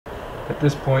At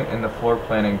this point in the floor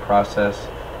planning process,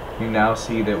 you now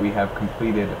see that we have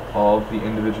completed all of the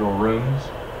individual rooms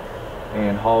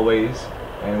and hallways,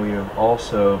 and we have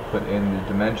also put in the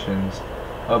dimensions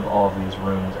of all of these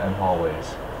rooms and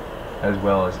hallways, as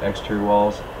well as exterior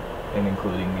walls and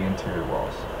including the interior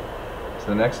walls. So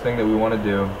the next thing that we want to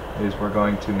do is we're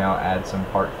going to now add some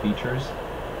part features.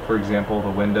 For example,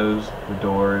 the windows, the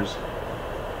doors,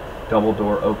 double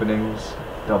door openings,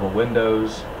 double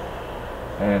windows,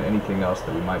 and anything else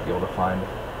that we might be able to find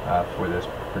for this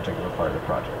particular part of the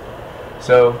project.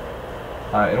 So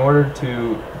in order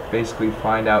to basically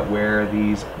find out where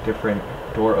these different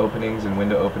door openings and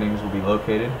window openings will be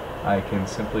located, I can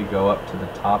simply go up to the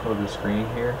top of the screen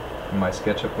here in my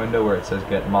SketchUp window where it says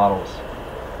Get Models.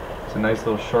 It's a nice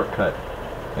little shortcut.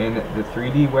 In the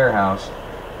 3D warehouse,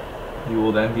 you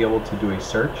will then be able to do a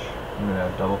search. I'm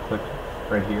going to double click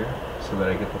right here so that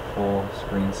I get the full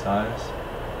screen size.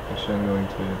 Actually, I'm going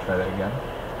to try that again.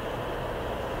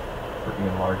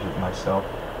 Enlarge it myself.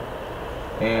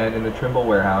 And in the Trimble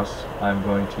warehouse, I'm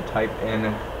going to type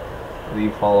in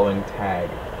the following tag: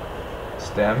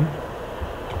 STEM,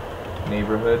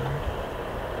 neighborhood,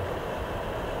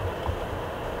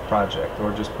 project,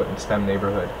 or just put in STEM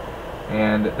neighborhood.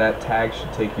 And that tag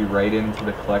should take you right into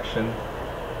the collection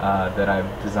that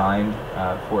I've designed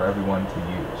for everyone to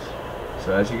use.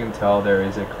 So as you can tell, there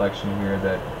is a collection here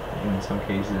that in some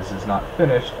cases is not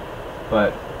finished,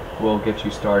 but will get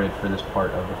you started for this part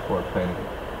of the floor planning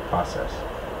process.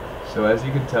 So as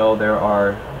you can tell, there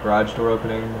are garage door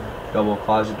opening, double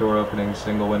closet door opening,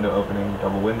 single window opening,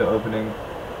 double window opening,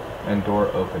 and door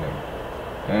opening.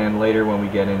 And later when we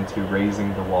get into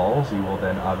raising the walls, you will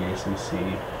then obviously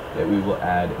see that we will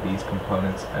add these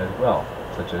components as well,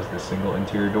 such as the single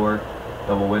interior door,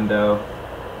 double window,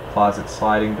 closet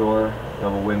sliding door,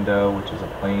 double window, which is a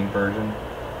plain version,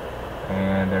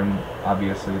 and then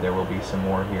obviously there will be some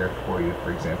more here for you,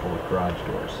 for example with garage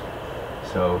doors.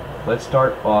 So let's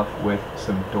start off with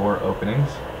some door openings.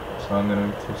 So I'm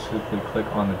going to simply click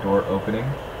on the door opening,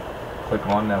 click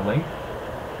on that link,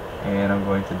 and I'm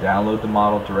going to download the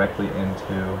model directly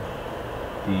into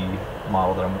the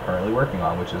model that I'm currently working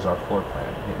on, which is our floor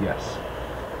plan. Hit yes.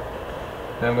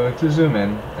 Then I'm going to zoom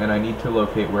in, and I need to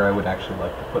locate where I would actually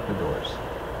like to put the doors.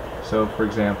 So for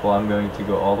example, I'm going to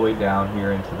go all the way down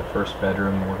here into the first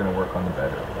bedroom, and we're going to work on the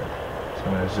bedroom here. So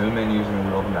I'm going to zoom in using the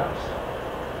wheel of the mouse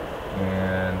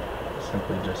and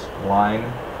simply just line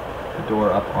the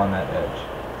door up on that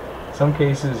edge. In some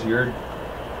cases your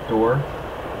door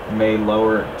may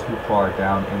lower it too far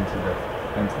down into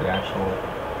the actual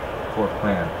floor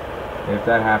plan. And if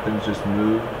that happens, just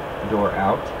move the door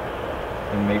out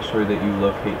and make sure that you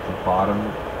locate the bottom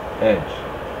edge,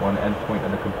 one end point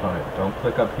of the component. Don't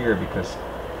click up here, because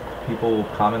people will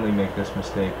commonly make this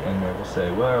mistake and they will say,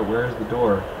 well, where's the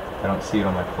door? I don't see it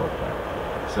on my floor plan.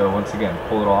 So once again,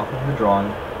 pull it off of the drawing,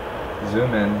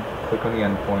 zoom in, click on the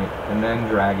end point, and then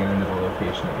drag it into the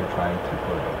location that you're trying to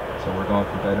put it. So we're going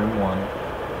for bedroom 1.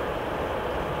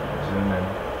 Zoom in.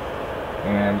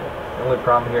 And the only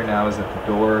problem here now is that the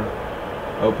door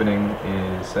opening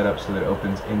is set up so that it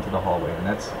opens into the hallway, and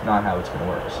that's not how it's going to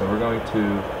work. So we're going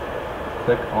to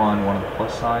click on one of the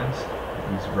plus signs,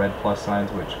 these red plus signs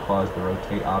which cause the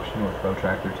rotate option or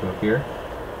protractor to appear.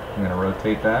 I'm going to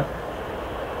rotate that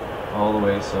all the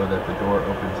way so that the door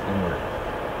opens inward.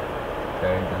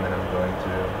 Okay, and then I'm going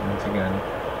to, once again,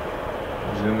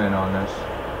 zoom in on this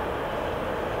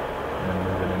and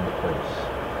move it into place.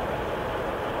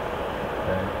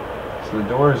 Okay, so the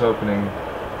door is opening,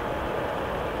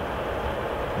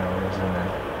 we're going to zoom in.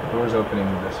 The door is opening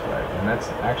this way, and that's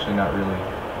actually not really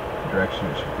the direction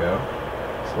it should go.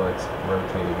 So let's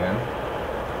rotate again,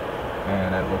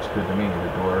 and that looks good to me.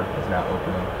 The door is now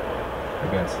opening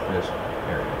against this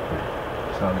area here.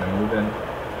 So I'm going to move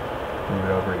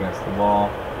it over against the wall,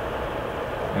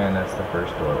 and that's the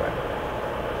first doorway.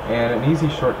 And an easy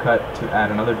shortcut to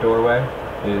add another doorway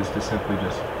is to simply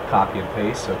just copy and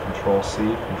paste. So Control C,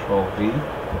 Control V.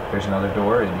 There's another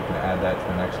door, and you can add that to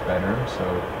the next bedroom. So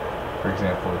for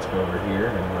example, let's go over here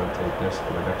and rotate this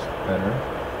to the next bedroom.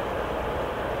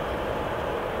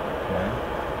 Okay.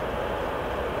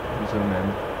 Zoom in.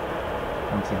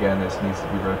 Once again, this needs to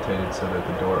be rotated so that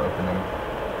the door opening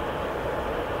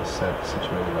is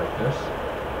situated like this.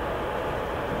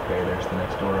 Okay, there's the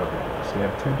next door opening. So you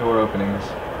have 2 door openings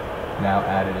now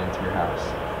added into your house,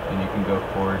 and you can go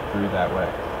forward through that way.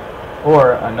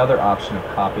 Or another option of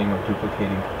copying or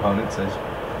duplicating components, as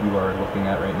you are looking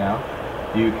at right now,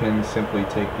 you can simply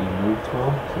take the Move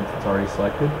tool, since it's already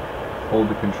selected, hold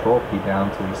the Control key down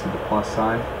until you see the plus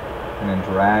sign, and then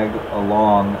drag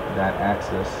along that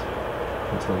axis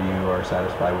until you are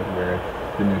satisfied with where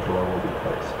the new door will be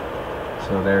placed.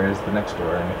 So there is the next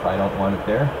door, and if I don't want it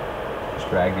there, just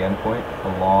drag the endpoint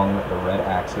along the red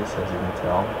axis, as you can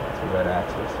tell, it's a red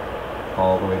axis,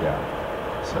 all the way down.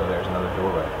 So there's another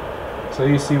doorway. So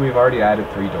you see we've already added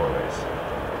 3 doorways.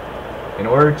 In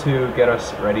order to get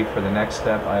us ready for the next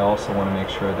step, I also want to make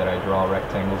sure that I draw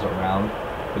rectangles around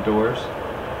the doors.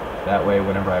 That way,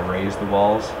 whenever I raise the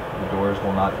walls, the doors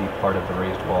will not be part of the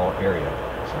raised wall area.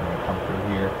 So I'm going to come through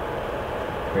here,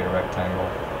 create a rectangle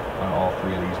on all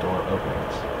 3 of these door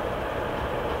openings.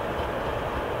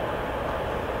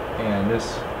 And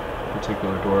this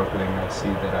particular door opening, I see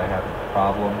that I have a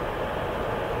problem.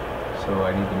 So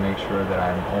I need to make sure that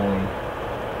I'm only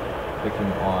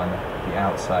picking on the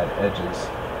outside edges.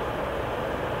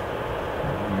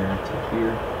 From here to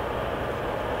here.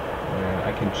 And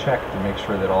I can check to make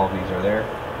sure that all of these are there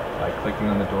by clicking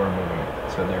on the door and moving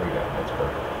it. So there we go, that's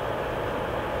perfect.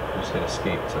 Just hit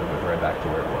escape so it goes right back to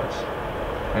where it was.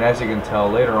 And as you can tell,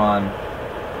 later on,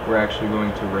 we're actually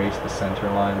going to erase the center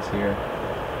lines here.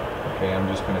 Okay, I'm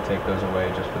just going to take those away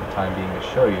just for the time being to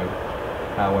show you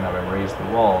how when I raise the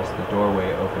walls, the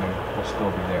doorway opening will still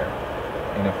be there.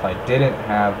 And if I didn't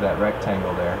have that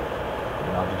rectangle there,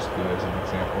 and I'll just do as an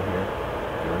example here,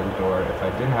 get rid of the door. If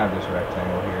I didn't have this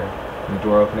rectangle here, and the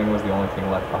door opening was the only thing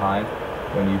left behind,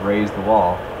 when you raise the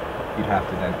wall, you'd have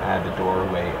to then add the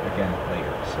doorway again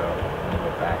later. So move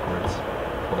it backwards,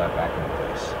 pull that back into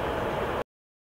place.